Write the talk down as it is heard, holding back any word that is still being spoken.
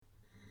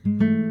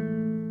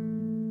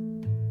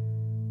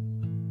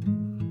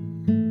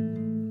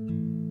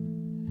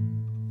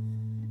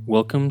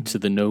Welcome to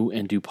the Know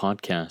and Do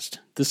podcast.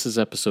 This is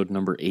episode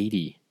number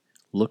 80,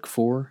 Look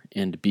for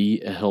and Be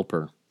a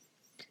Helper.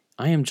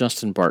 I am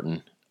Justin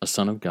Barton, a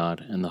son of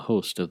God and the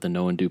host of the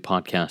Know and Do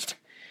podcast.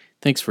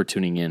 Thanks for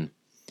tuning in.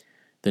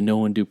 The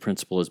Know and Do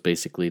principle is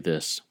basically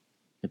this.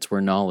 It's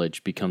where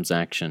knowledge becomes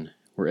action,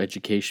 where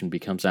education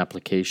becomes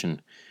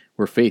application,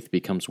 where faith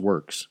becomes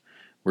works,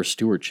 where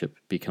stewardship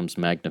becomes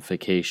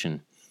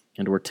magnification,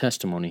 and where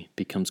testimony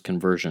becomes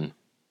conversion.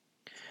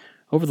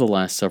 Over the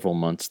last several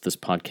months, this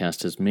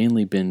podcast has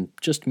mainly been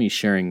just me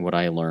sharing what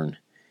I learn.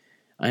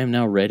 I am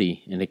now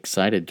ready and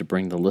excited to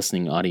bring the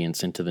listening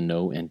audience into the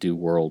Know and Do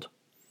world.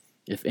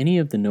 If any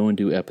of the Know and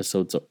Do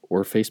episodes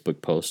or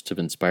Facebook posts have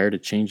inspired a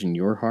change in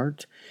your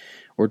heart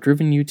or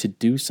driven you to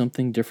do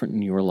something different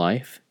in your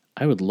life,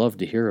 I would love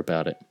to hear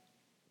about it.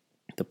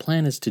 The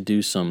plan is to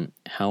do some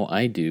How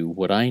I Do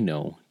What I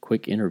Know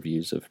quick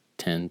interviews of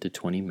 10 to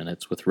 20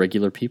 minutes with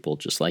regular people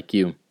just like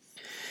you.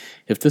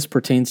 If this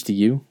pertains to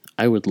you,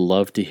 I would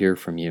love to hear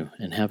from you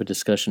and have a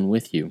discussion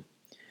with you.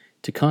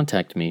 To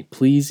contact me,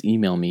 please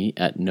email me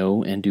at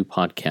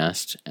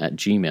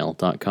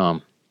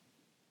knowandopodcast@gmail.com.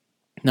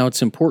 Now,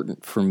 it's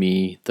important for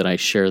me that I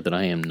share that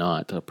I am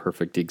not a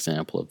perfect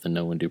example of the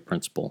Know and Do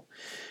principle.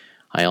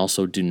 I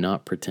also do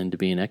not pretend to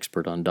be an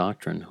expert on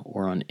doctrine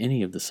or on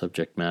any of the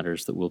subject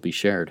matters that will be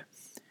shared.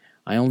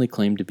 I only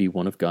claim to be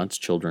one of God's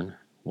children,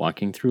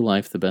 walking through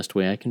life the best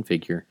way I can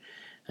figure,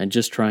 and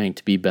just trying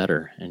to be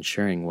better and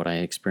sharing what I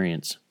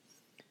experience.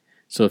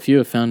 So if you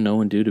have found Know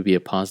and Do to be a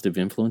positive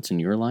influence in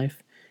your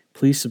life,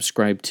 please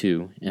subscribe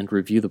to and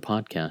review the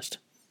podcast.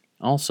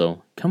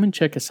 Also, come and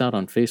check us out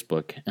on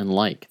Facebook and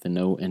like the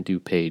Know and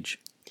Do page.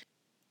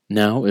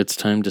 Now it's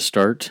time to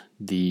start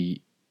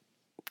the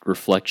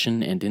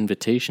reflection and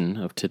invitation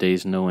of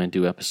today's Know and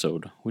Do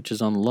episode, which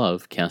is on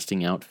love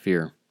casting out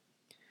fear.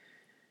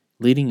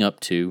 Leading up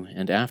to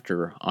and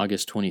after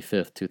August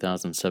 25th,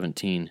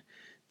 2017,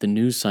 the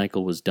news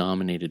cycle was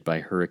dominated by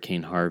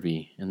Hurricane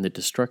Harvey and the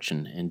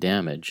destruction and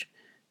damage,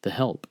 the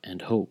help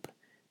and hope,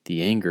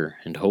 the anger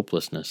and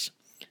hopelessness.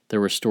 There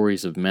were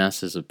stories of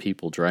masses of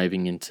people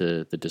driving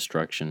into the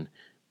destruction,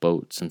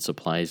 boats and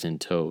supplies in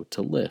tow,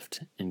 to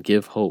lift and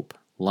give hope,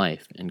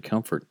 life, and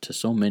comfort to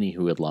so many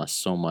who had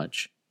lost so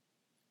much.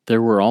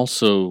 There were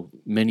also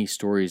many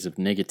stories of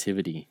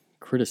negativity,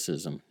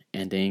 criticism,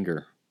 and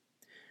anger.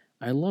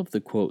 I love the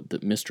quote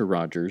that Mr.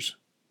 Rogers,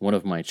 one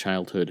of my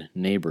childhood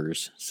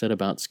neighbors, said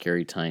about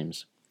scary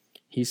times.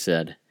 He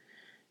said,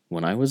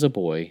 "When I was a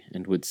boy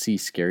and would see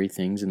scary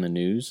things in the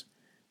news,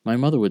 my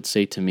mother would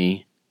say to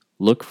me,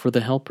 'Look for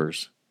the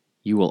helpers.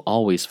 You will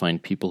always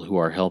find people who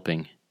are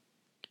helping.'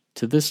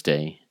 To this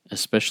day,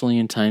 especially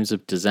in times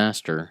of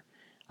disaster,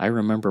 I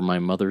remember my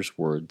mother's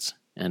words,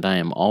 and I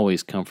am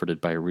always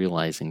comforted by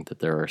realizing that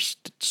there are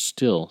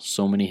still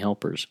so many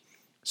helpers,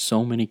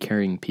 so many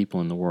caring people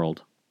in the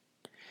world.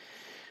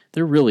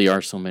 There really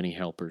are so many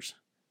helpers,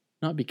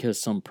 not because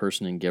some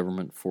person in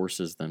government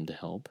forces them to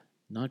help,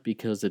 not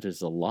because it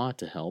is a law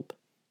to help,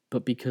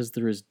 but because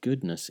there is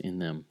goodness in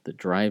them that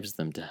drives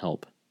them to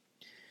help.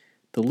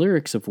 The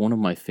lyrics of one of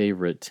my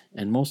favorite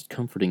and most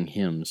comforting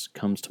hymns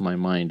comes to my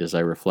mind as I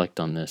reflect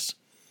on this.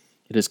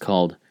 It is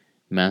called,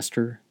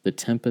 "Master, the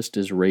Tempest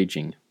is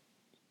Raging."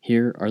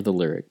 Here are the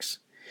lyrics.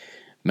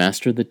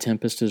 "Master, the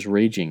tempest is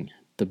raging,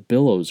 the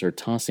billows are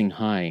tossing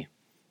high,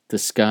 the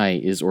sky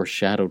is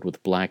o'ershadowed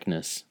with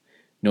blackness,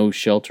 no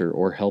shelter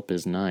or help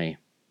is nigh.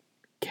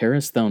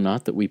 Carest thou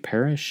not that we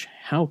perish?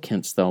 How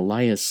canst thou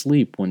lie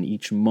asleep when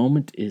each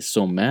moment is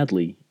so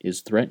madly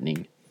is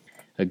threatening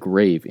a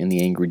grave in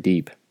the angry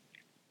deep?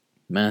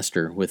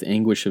 Master, with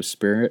anguish of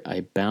spirit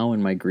I bow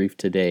in my grief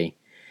today.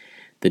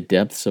 The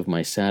depths of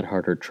my sad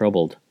heart are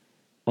troubled.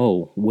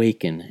 Oh,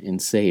 waken and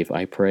save,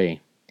 I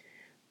pray.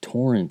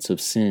 Torrents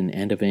of sin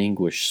and of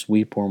anguish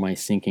sweep o'er my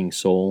sinking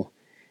soul,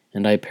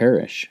 and I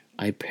perish,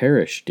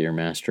 dear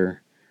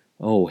Master.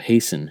 Oh,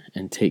 hasten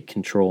and take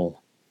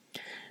control.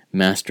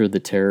 Master,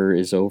 the terror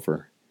is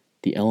over,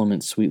 the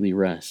elements sweetly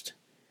rest.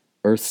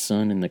 Earth's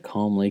sun in the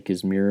calm lake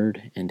is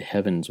mirrored, and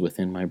heaven's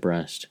within my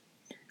breast.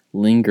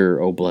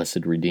 Linger, O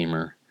blessed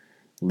Redeemer,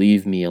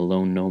 leave me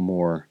alone no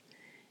more,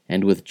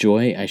 and with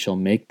joy I shall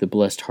make the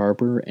blessed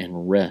harbor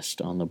and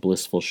rest on the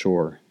blissful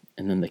shore."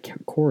 And then the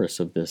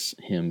chorus of this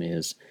hymn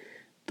is,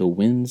 "The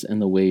winds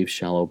and the waves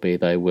shall obey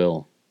thy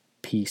will.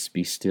 Peace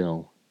be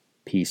still,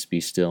 peace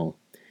be still.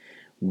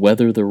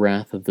 Whether the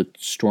wrath of the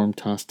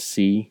storm-tossed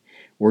sea,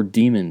 or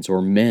demons,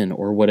 or men,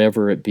 or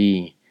whatever it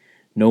be,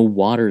 no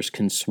waters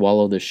can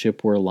swallow the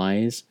ship where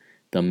lies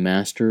the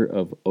Master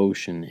of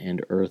ocean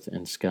and earth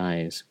and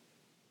skies.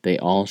 They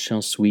all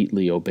shall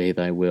sweetly obey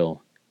thy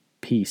will.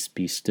 Peace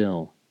be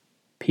still,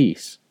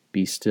 peace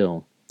be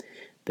still.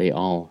 They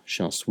all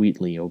shall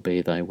sweetly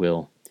obey thy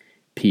will.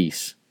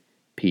 Peace,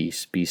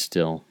 peace be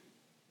still."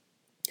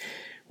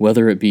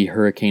 Whether it be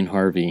Hurricane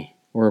Harvey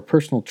or a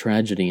personal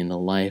tragedy in the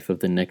life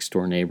of the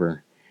next-door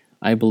neighbor,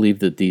 I believe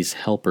that these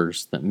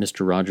helpers that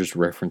Mr. Rogers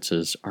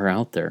references are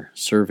out there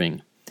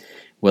serving.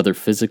 whether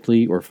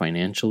physically or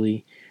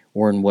financially,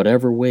 or in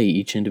whatever way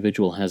each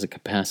individual has a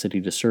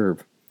capacity to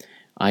serve.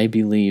 I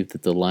believe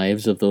that the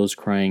lives of those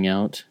crying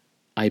out,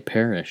 "I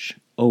perish,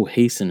 oh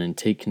hasten and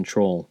take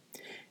control,"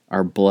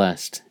 are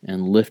blessed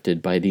and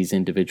lifted by these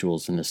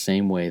individuals in the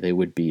same way they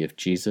would be if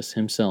Jesus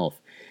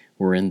himself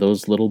were in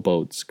those little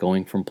boats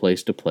going from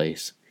place to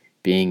place,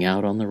 being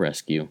out on the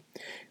rescue,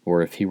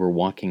 or if he were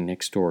walking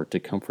next door to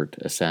comfort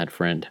a sad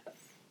friend.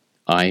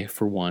 I,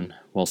 for one,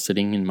 while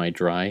sitting in my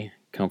dry,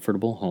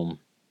 comfortable home,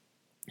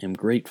 am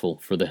grateful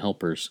for the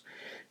helpers,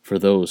 for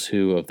those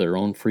who, of their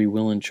own free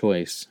will and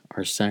choice,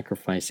 are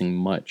sacrificing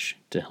much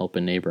to help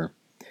a neighbor.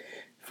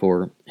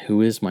 For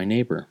who is my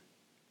neighbor?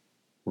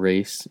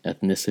 Race,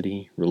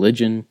 ethnicity,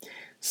 religion,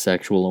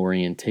 sexual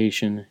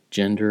orientation,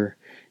 gender,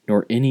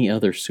 nor any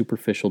other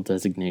superficial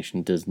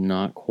designation does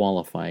not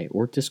qualify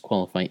or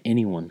disqualify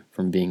anyone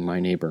from being my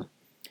neighbor.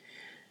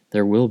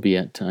 There will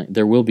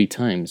be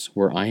times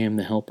where I am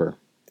the helper.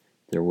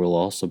 There will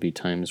also be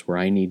times where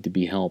I need to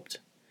be helped.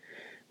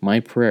 My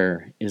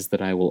prayer is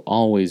that I will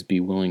always be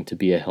willing to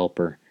be a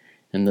helper,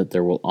 and that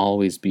there will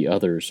always be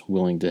others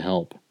willing to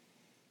help.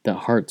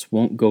 That hearts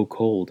won't go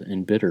cold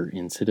and bitter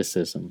in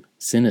cynicism,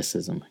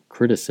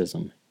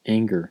 criticism,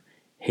 anger,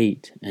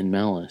 hate, and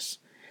malice.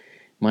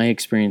 My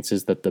experience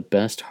is that the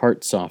best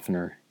heart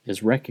softener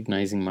is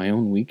recognizing my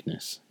own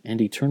weakness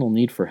and eternal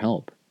need for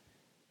help,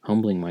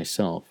 humbling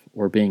myself,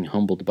 or being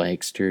humbled by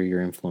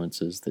exterior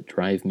influences that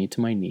drive me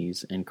to my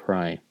knees and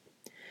cry,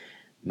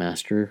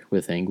 "Master,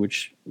 with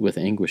anguish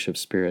of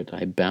spirit,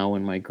 I bow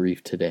in my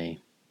grief today.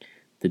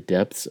 The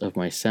depths of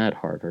my sad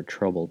heart are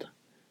troubled.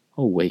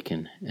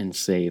 Awaken and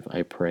save,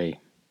 I pray."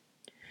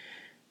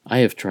 I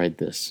have tried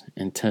this,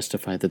 and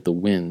testify that the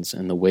winds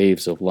and the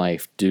waves of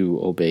life do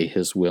obey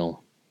his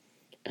will,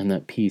 and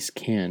that peace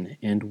can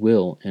and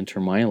will enter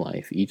my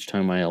life each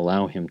time I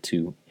allow him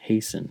to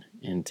hasten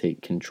and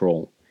take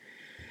control.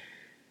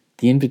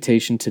 The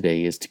invitation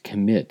today is to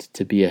commit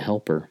to be a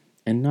helper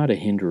and not a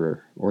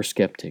hinderer or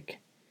skeptic,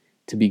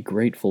 to be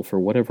grateful for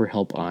whatever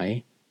help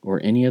I or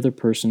any other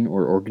person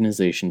or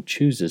organization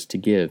chooses to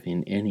give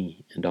in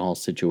any and all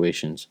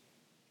situations.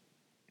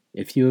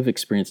 If you have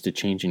experienced a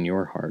change in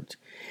your heart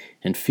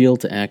and feel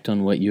to act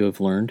on what you have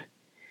learned,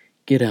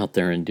 get out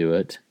there and do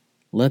it.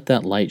 Let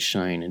that light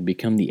shine and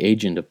become the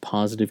agent of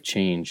positive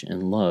change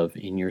and love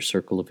in your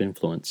circle of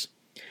influence.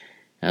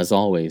 As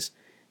always,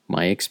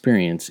 my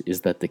experience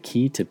is that the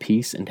key to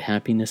peace and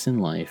happiness in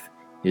life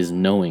is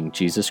knowing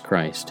Jesus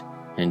Christ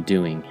and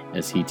doing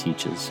as he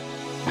teaches.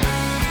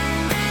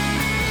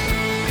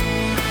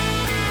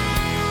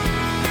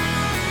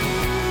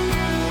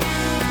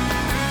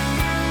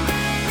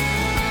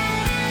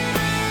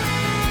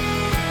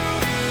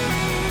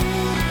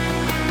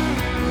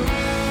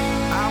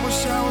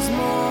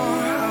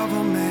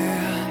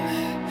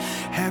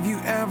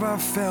 I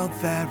felt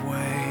that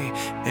way,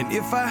 and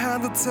if I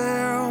had to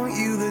tell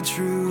you the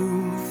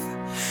truth,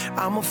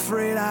 I'm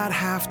afraid I'd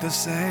have to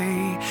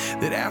say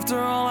that after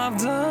all I've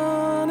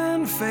done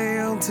and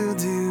failed to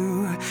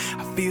do,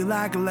 I feel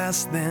like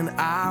less than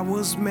I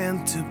was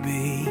meant to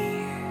be.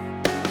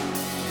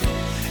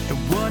 And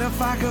what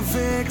if I could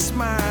fix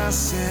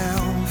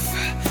myself?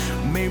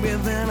 Maybe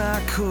then I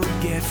could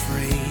get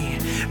free.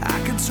 I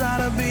could try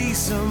to be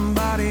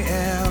somebody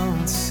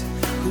else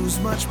who's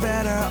much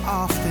better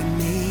off than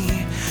me.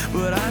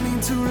 But I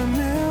need to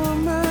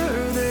remember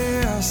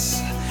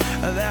this,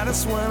 that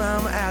it's when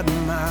I'm at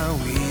my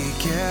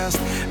weakest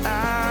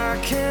I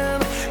can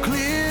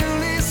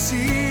clearly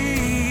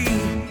see.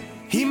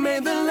 He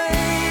made the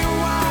lame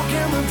walk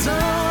and the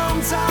dumb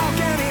talk,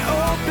 and he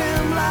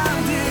opened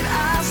blinded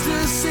eyes to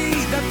see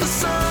that the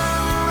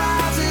sun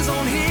rises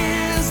on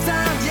his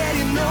time. Yet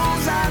he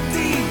knows our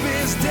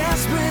deepest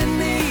desperate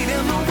need,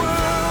 and the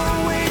world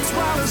waits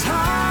while his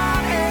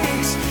heart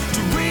aches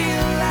to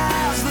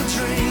realize the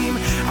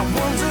dream. I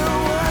wonder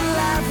what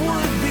life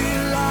would be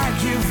like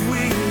if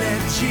we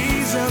let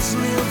Jesus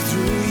live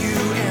through you.